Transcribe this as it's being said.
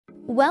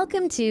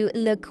Welcome to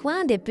Le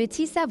Coin des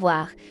Petits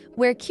Savoirs,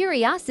 where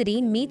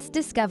curiosity meets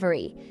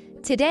discovery.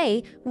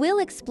 Today, we'll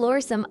explore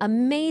some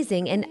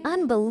amazing and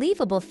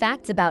unbelievable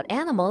facts about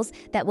animals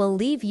that will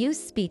leave you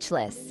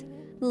speechless.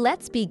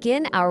 Let's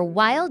begin our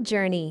wild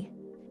journey.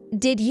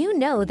 Did you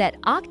know that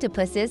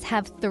octopuses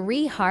have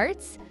 3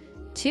 hearts?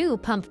 2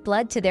 pump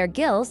blood to their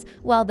gills,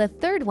 while the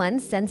third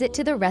one sends it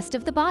to the rest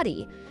of the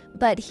body.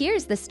 But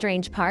here's the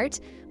strange part.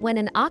 When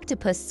an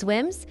octopus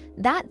swims,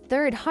 that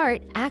third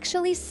heart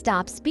actually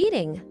stops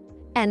beating.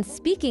 And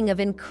speaking of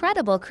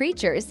incredible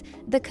creatures,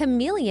 the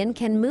chameleon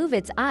can move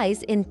its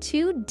eyes in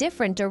 2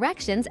 different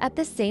directions at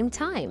the same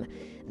time.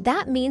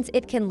 That means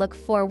it can look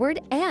forward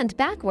and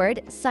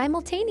backward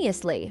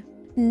simultaneously.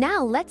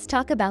 Now let's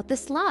talk about the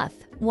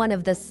sloth, one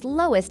of the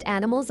slowest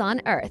animals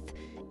on Earth.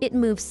 It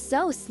moves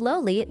so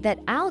slowly that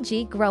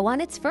algae grow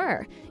on its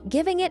fur,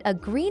 giving it a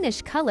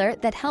greenish color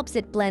that helps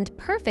it blend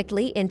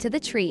perfectly into the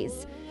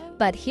trees.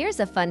 But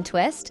here's a fun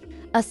twist.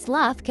 A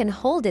sloth can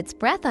hold its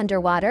breath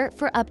underwater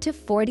for up to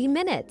 40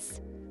 minutes.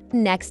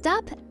 Next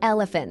up,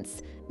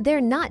 elephants. They're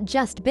not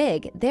just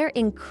big, they're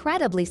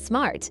incredibly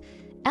smart.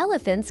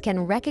 Elephants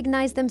can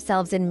recognize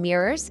themselves in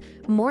mirrors,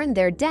 mourn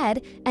their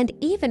dead, and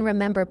even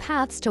remember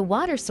paths to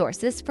water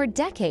sources for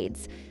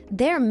decades.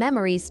 Their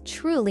memories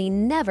truly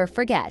never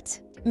forget.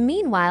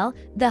 Meanwhile,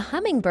 the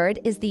hummingbird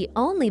is the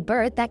only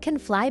bird that can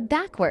fly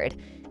backward.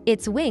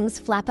 Its wings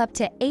flap up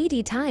to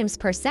 80 times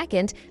per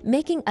second,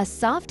 making a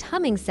soft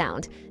humming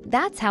sound.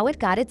 That's how it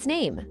got its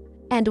name.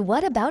 And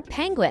what about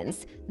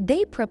penguins?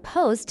 They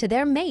propose to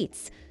their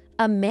mates.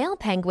 A male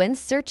penguin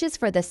searches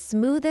for the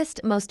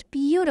smoothest, most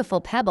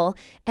beautiful pebble,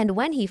 and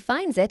when he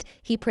finds it,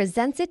 he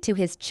presents it to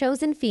his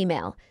chosen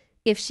female.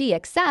 If she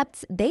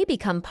accepts, they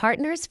become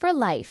partners for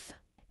life.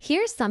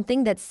 Here's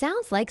something that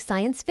sounds like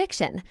science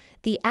fiction.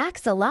 The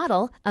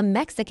axolotl, a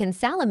Mexican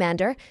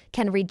salamander,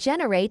 can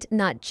regenerate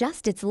not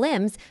just its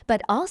limbs,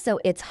 but also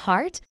its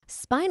heart,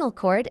 spinal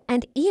cord,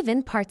 and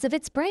even parts of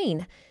its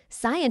brain.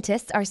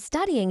 Scientists are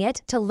studying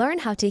it to learn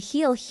how to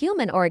heal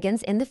human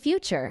organs in the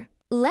future.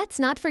 Let's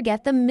not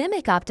forget the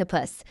mimic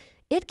octopus.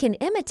 It can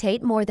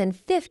imitate more than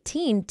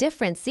 15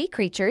 different sea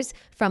creatures,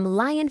 from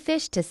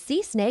lionfish to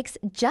sea snakes,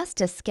 just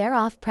to scare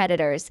off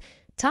predators.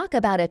 Talk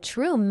about a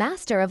true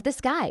master of the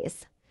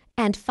skies.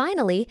 And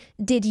finally,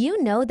 did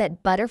you know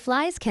that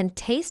butterflies can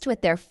taste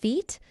with their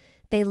feet?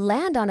 They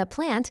land on a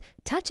plant,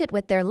 touch it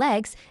with their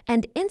legs,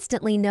 and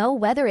instantly know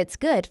whether it's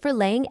good for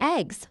laying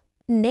eggs.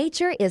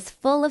 Nature is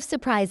full of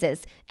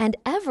surprises, and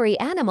every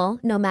animal,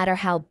 no matter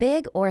how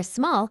big or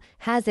small,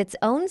 has its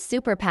own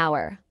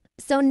superpower.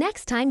 So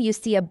next time you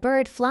see a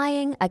bird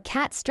flying, a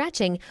cat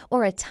stretching,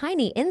 or a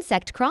tiny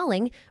insect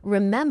crawling,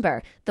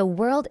 remember, the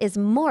world is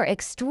more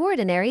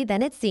extraordinary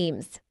than it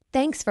seems.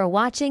 Thanks for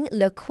watching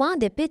Le Coin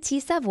des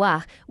Petits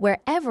Savoirs, where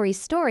every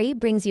story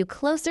brings you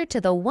closer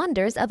to the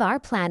wonders of our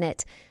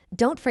planet.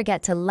 Don't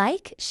forget to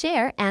like,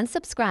 share, and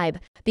subscribe,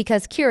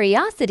 because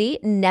curiosity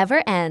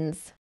never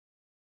ends.